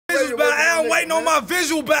visuals back. I'm waiting on my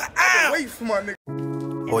visual back. Wait for my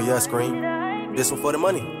nigga. Oh yeah, Sxream. This one for the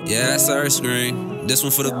money. Yeah, sir, Sxream. This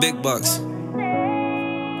one for the big bucks.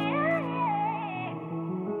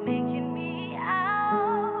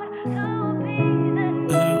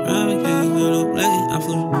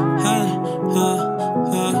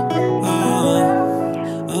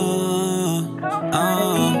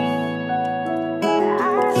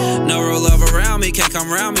 No real love around me, can't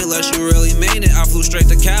come around me unless you really mean it. I flew straight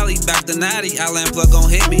to Cali, back to Natty. Island plug gon'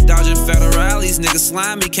 hit me, dodging federales. Niggas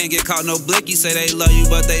slimy, can't get caught no blicky. Say they love you,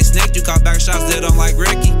 but they snicked you. Caught back shots, they don't like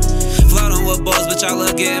Ricky. Floating with balls, bitch, I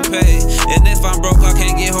love getting paid. And if I'm broke, I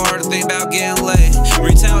can't get hard to think about getting laid.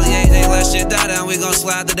 Retaliate, they let shit die down, we gon'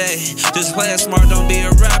 slide today. Just play it smart, don't be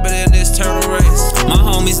a rabbit in this turtle race. My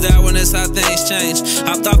homies die when it's how things change.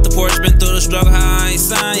 Hopped off the porch, been through the struggle, how I ain't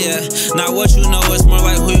signed yet. Not what you know, it's more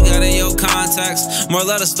like who you got in your contacts. More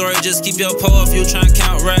love the story, just keep your pole if you tryna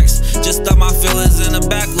count racks. Just stuck my feelings in the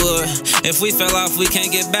backwood. If we fell off, we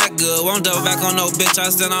can't get back good. Won't double back on no bitch,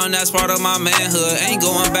 I stand on, that's part of my manhood. Ain't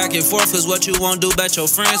going back and forth, cause what you won't do, bet your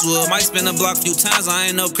friends would. Might spin the block a few times, I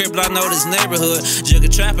ain't no crib, but I know this neighborhood. Jigga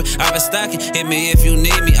trapping, I been stacking, hit me if you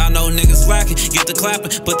need me. I know niggas lacking, get the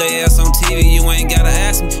clapping, put they ass on TV, you ain't gotta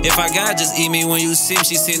ask me. If I got, just eat me when you see me.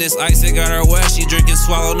 She seen this ice, it got her wet, she drinking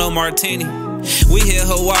swallow, no martini. We hit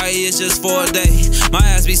Hawaii, it's just for a day. My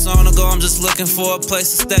ass be so on the go, I'm just looking for a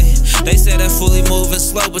place to stay. They say that fully moving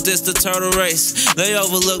slow, but this the turtle race. They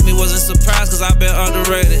overlooked me, wasn't surprised cause I've been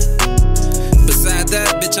underrated. Besides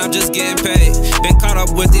that, bitch, I'm just getting paid. Been caught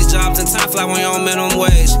up with these jobs and time fly when you're on minimum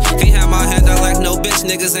wage. Can't have my hand out like no bitch,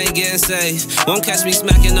 niggas ain't getting saved. Won't catch me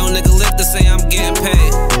smacking no nigga lip to say I'm getting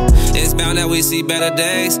paid. It's bound that we see better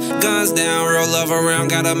days. Guns down, real love around,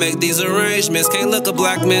 gotta make these arrangements. Can't look a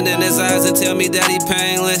black man in his eyes and tell me that he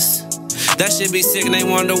painless. That shit be sick and they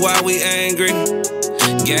wonder why we angry.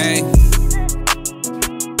 Gang.